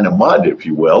the kind of mud, if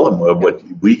you will. And what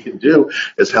we can do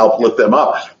is help lift them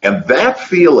up. And that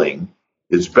feeling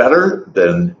is better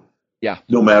than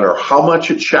no matter how much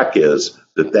a check is.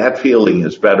 That feeling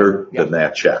is better than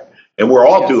that check. And we're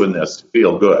all doing this to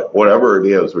feel good. Whatever it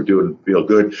is, we're doing to feel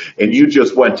good. And you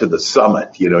just went to the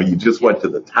summit. You just went to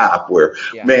the top where,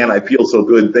 man, I feel so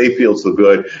good. They feel so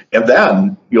good. And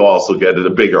then you also get a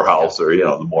bigger house or,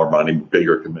 the more money,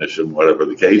 bigger commission, whatever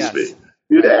the case be.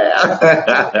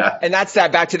 Yeah. And that's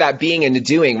back to that being and the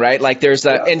doing, right? Like there's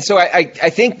and so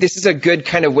I think this is a good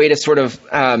kind of way to sort of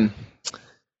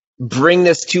bring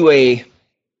this to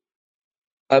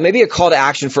maybe a call to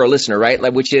action for a listener, right?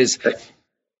 Like, which is,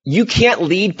 you can't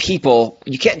lead people,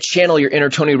 you can't channel your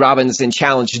inner Tony Robbins and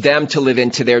challenge them to live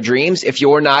into their dreams if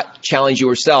you're not challenging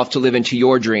yourself to live into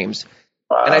your dreams.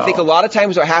 Wow. And I think a lot of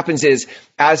times what happens is,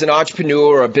 as an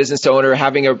entrepreneur or a business owner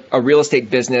having a real estate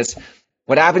business,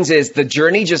 what happens is the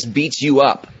journey just beats you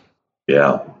up.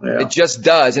 Yeah. It just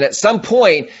does. And at some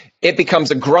point, it becomes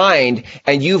a grind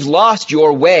and you've lost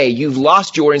your way. You've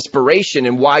lost your inspiration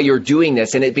and why you're doing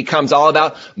this. And it becomes all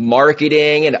about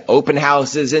marketing and open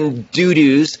houses and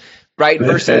doo-doos, right?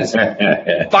 Versus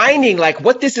finding like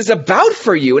what this is about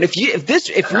for you. And if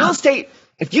real estate,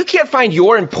 if you can't find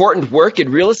your important work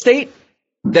in real estate,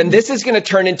 then this is going to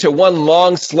turn into one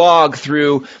long slog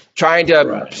through trying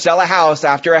to sell a house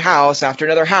after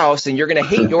another house. And you're going to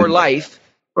hate your life.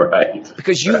 Right.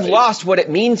 Because you've lost what it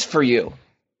means for you.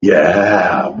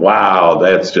 Yeah. Wow.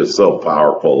 That's just so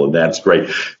powerful. And that's great.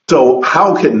 So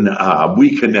how can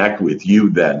we connect with you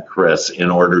then, Chris,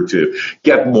 in order to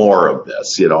get more of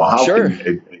this?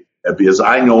 Because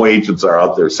I know agents are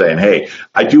out there saying, hey,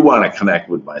 I do want to connect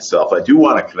with myself. I do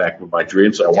want to connect with my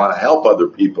dreams. I want to help other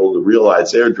people to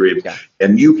realize their dreams. Yeah.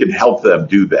 And you can help them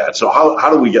do that. So how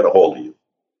do we get a hold of you?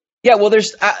 Yeah, well, there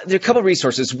are a couple of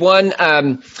resources. One,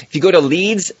 if you go to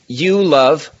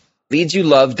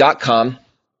leadsyouLove.com,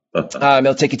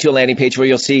 it'll take you to a landing page where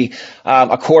you'll see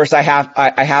a course I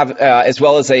have as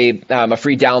well as a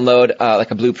free download,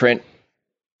 like a blueprint.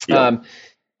 Awesome.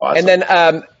 And then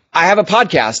I have a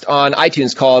podcast on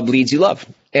iTunes called Leads You Love,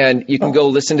 and you can go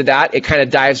listen to that. It kind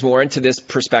of dives more into this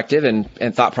perspective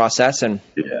and thought process. And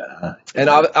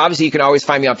obviously you can always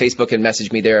find me on Facebook and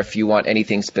message me there if you want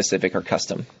anything specific or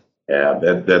custom. Yeah,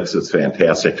 that's just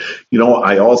fantastic.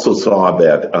 I also saw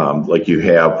that like you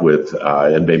have with,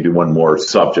 and maybe one more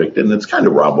subject, and it's kind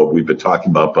of around what we've been talking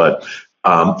about, but,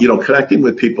 connecting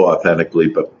with people authentically,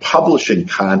 but publishing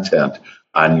content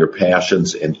on your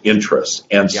passions and interests.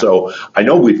 And so I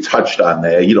know we've touched on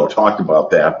that, talked about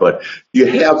that, but you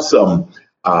have some,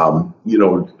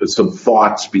 some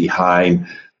thoughts behind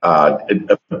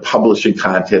publishing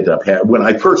content. When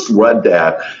I first read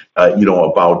that,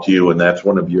 about you, and that's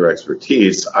one of your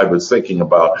expertise, I was thinking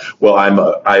about, well, I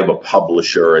have a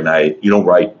publisher and I,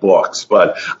 write books,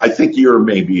 but I think you're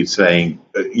maybe saying,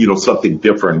 something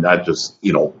different, not just,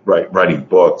 writing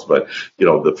books, but,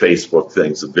 the Facebook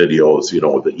things, the videos,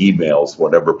 the emails,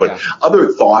 whatever, but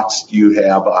other thoughts do you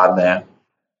have on that?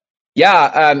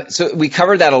 Yeah. So we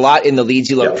covered that a lot in the Leads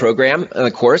You Love program,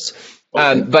 the course.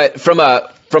 Okay. But from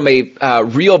a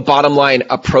real bottom line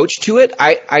approach to it,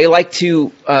 I like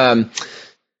to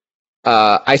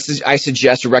I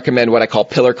suggest or recommend what I call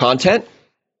pillar content.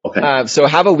 Okay. So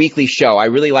have a weekly show. I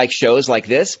really like shows like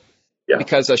this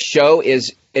because a show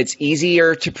it's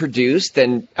easier to produce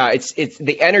than it's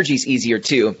the energy's easier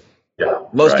too. Yeah.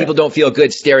 Most people don't feel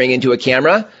good staring into a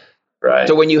camera. Right.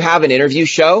 So when you have an interview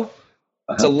show,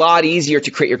 it's a lot easier to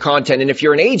create your content. And if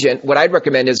you're an agent, what I'd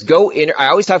recommend is I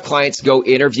always have clients go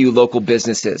interview local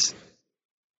businesses.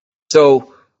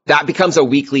 So that becomes a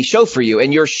weekly show for you.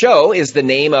 And your show is the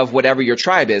name of whatever your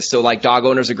tribe is. So like Dog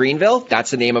Owners of Greenville,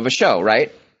 that's the name of a show,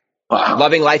 right? Wow.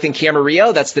 Loving Life in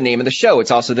Camarillo, that's the name of the show.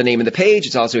 It's also the name of the page.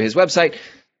 It's also his website.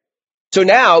 So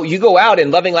now you go out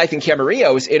and Loving Life in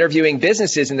Camarillo is interviewing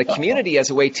businesses in the community as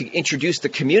a way to introduce the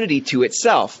community to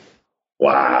itself.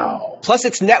 Wow. Plus,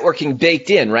 it's networking baked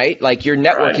in, right? Like you're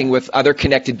networking with other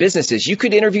connected businesses. You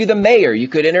could interview the mayor. You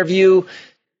could interview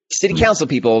city council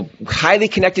people, highly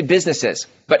connected businesses.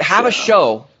 But have a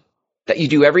show that you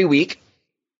do every week,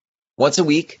 once a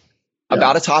week,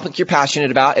 about a topic you're passionate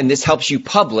about. And this helps you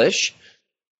publish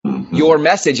your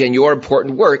message and your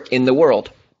important work in the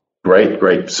world.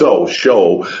 Great.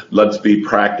 So let's be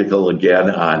practical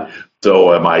again on,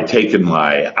 so am I taking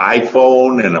my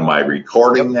iPhone and am I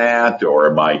recording that,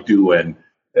 or am I doing,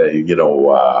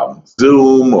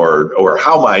 Zoom, or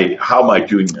how am I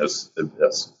doing this?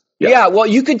 Yeah, well,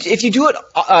 you could, if you do it,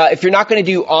 if you're not going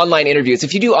to do online interviews,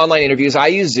 if you do online interviews, I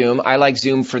use Zoom. I like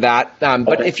Zoom for that.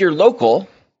 But if you're local,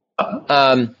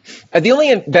 the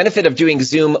only benefit of doing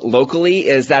Zoom locally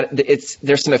is that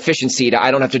there's some efficiency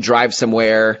I don't have to drive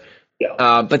somewhere.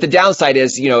 But the downside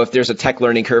is, if there's a tech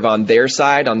learning curve on their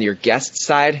side, on your guest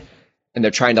side, and they're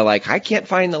trying to I can't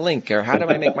find the link, or how do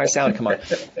I make my sound come on?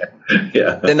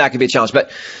 Then that could be a challenge.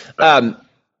 But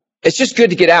it's just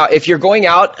good to get out. If you're going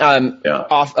out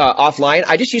offline,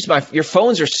 I just use your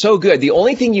phones are so good. The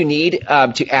only thing you need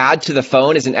to add to the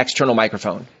phone is an external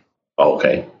microphone.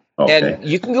 Okay. And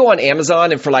you can go on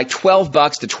Amazon, and for like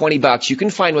 $12 to $20, you can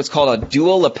find what's called a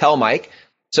dual lapel mic.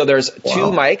 So there's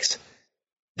two mics.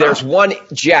 There's one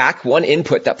jack, one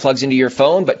input that plugs into your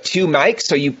phone, but two mics.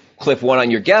 So you clip one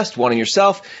on your guest, one on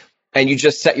yourself, and you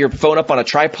just set your phone up on a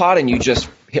tripod and you just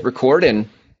hit record, and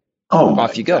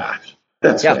off you go. Gosh.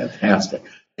 That's fantastic.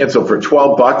 And so for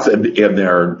 $12,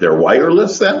 and they're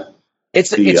wireless then?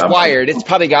 It's wired. It's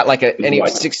probably got like any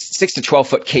 6 to 12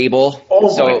 foot cable.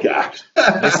 My gosh.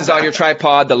 This is on your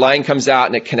tripod. The line comes out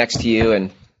and it connects to you.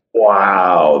 And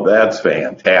wow, that's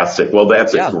fantastic. Well,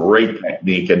 that's a great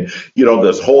technique. And,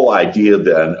 this whole idea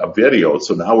then of video,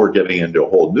 so now we're getting into a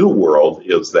whole new world,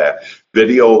 is that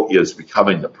video is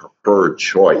becoming the preferred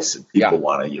choice, and people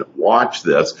want to watch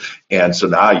this. And so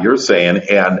now you're saying,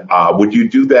 and would you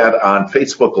do that on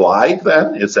Facebook Live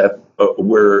then? Is that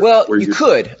where you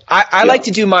could. I like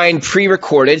to do mine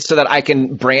pre-recorded so that I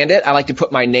can brand it. I like to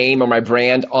put my name or my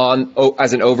brand on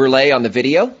as an overlay on the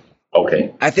video.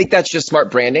 Okay. I think that's just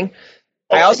smart branding.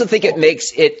 I also think it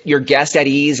makes your guest at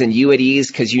ease and you at ease,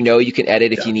 because you can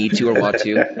edit if you need to or want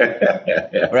to.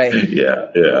 Right?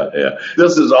 Yeah.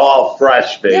 This is all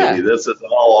fresh, baby. Yeah. This is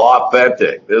all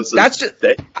authentic. That's just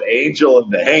the Angel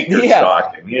and the Hank are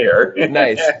talking here.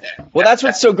 Nice. Well, that's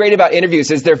what's so great about interviews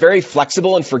is they're very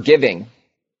flexible and forgiving.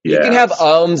 You can have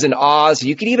ums and ahs.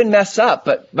 You can even mess up,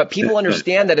 but people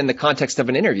understand that in the context of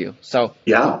an interview. So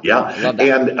yeah. And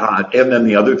then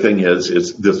the other thing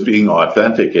is this being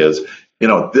authentic is,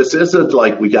 this isn't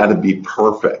like we got to be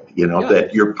perfect,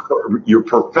 that your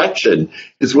perfection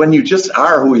is when you just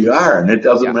are who you are. And it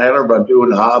doesn't matter about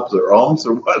doing hops or ums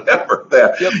or whatever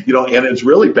and it's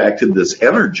really back to this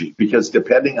energy, because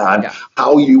depending on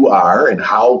how you are and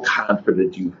how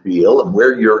confident you feel and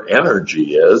where your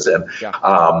energy is. And in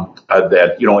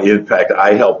fact,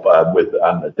 I help on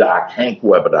the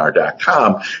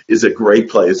DocHankWebinar.com is a great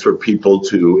place for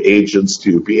agents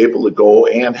to be able to go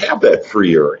and have that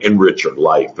freer, enricher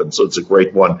life. And so it's a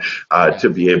great one to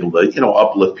be able to,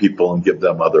 uplift people and give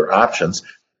them other options.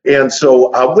 And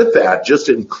so with that, just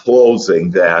in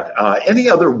closing, that any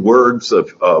other words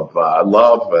of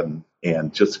love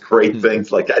and just great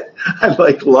things like I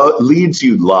like love, leads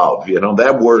you love,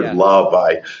 that word love.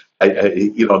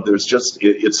 There's just,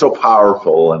 it's so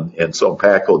powerful and so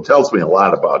impactful. It tells me a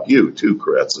lot about you too,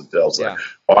 Chris. It tells the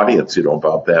audience,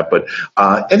 about that. But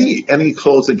any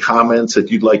closing comments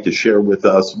that you'd like to share with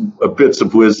us, bits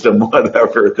of wisdom,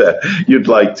 whatever that you'd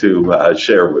like to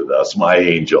share with us, my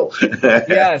angel?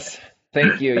 Yes.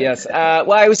 Thank you. Yes.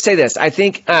 Well, I would say this. I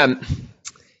think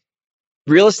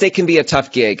real estate can be a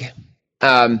tough gig.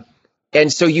 And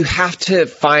so you have to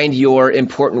find your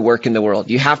important work in the world.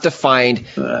 You have to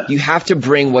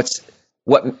bring what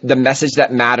the message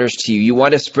that matters to you. You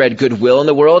want to spread goodwill in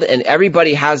the world, and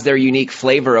everybody has their unique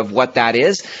flavor of what that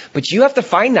is, but you have to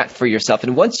find that for yourself.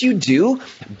 And once you do,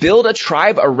 build a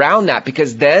tribe around that,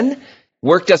 because then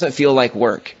work doesn't feel like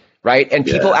work, right? And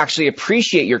people actually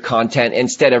appreciate your content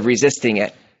instead of resisting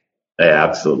it.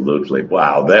 Absolutely.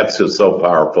 Wow. That's just so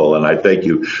powerful. And I thank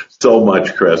you so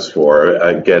much, Chris,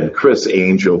 Chris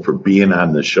Angel, for being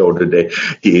on the show today.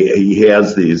 He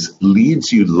has these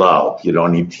leads you love,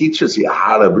 and he teaches you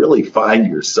how to really find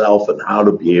yourself and how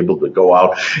to be able to go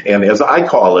out. And as I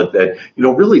call it, that,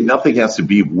 really nothing has to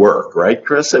be work, right,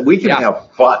 Chris? And we can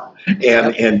have fun.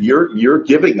 And you're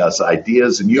giving us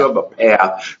ideas, and you have a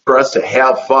path for us to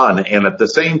have fun. And at the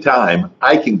same time,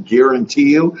 I can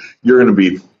guarantee you're going to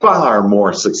be far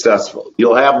more successful.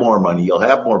 You'll have more money. You'll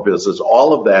have more business.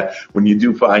 All of that, when you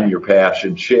do find your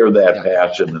passion, share that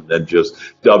passion, and then just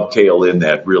dovetail in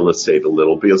that real estate a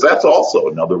little, because that's also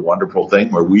another wonderful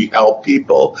thing where we help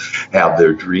people have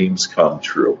their dreams come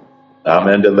true.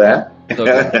 Amen to that.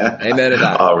 Amen to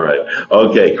that. All right.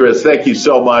 Okay, Chris, thank you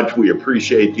so much. We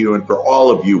appreciate you. And for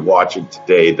all of you watching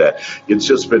today, that it's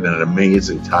just been an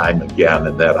amazing time again,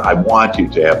 and that I want you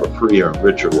to have a freer and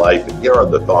richer life. And here are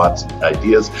the thoughts and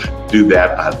ideas. Do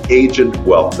that on Agent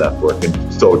Wealth Network.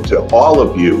 And so to all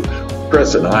of you,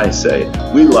 Chris and I say,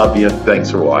 we love you. Thanks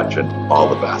for watching.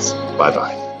 All the best.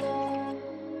 Bye-bye.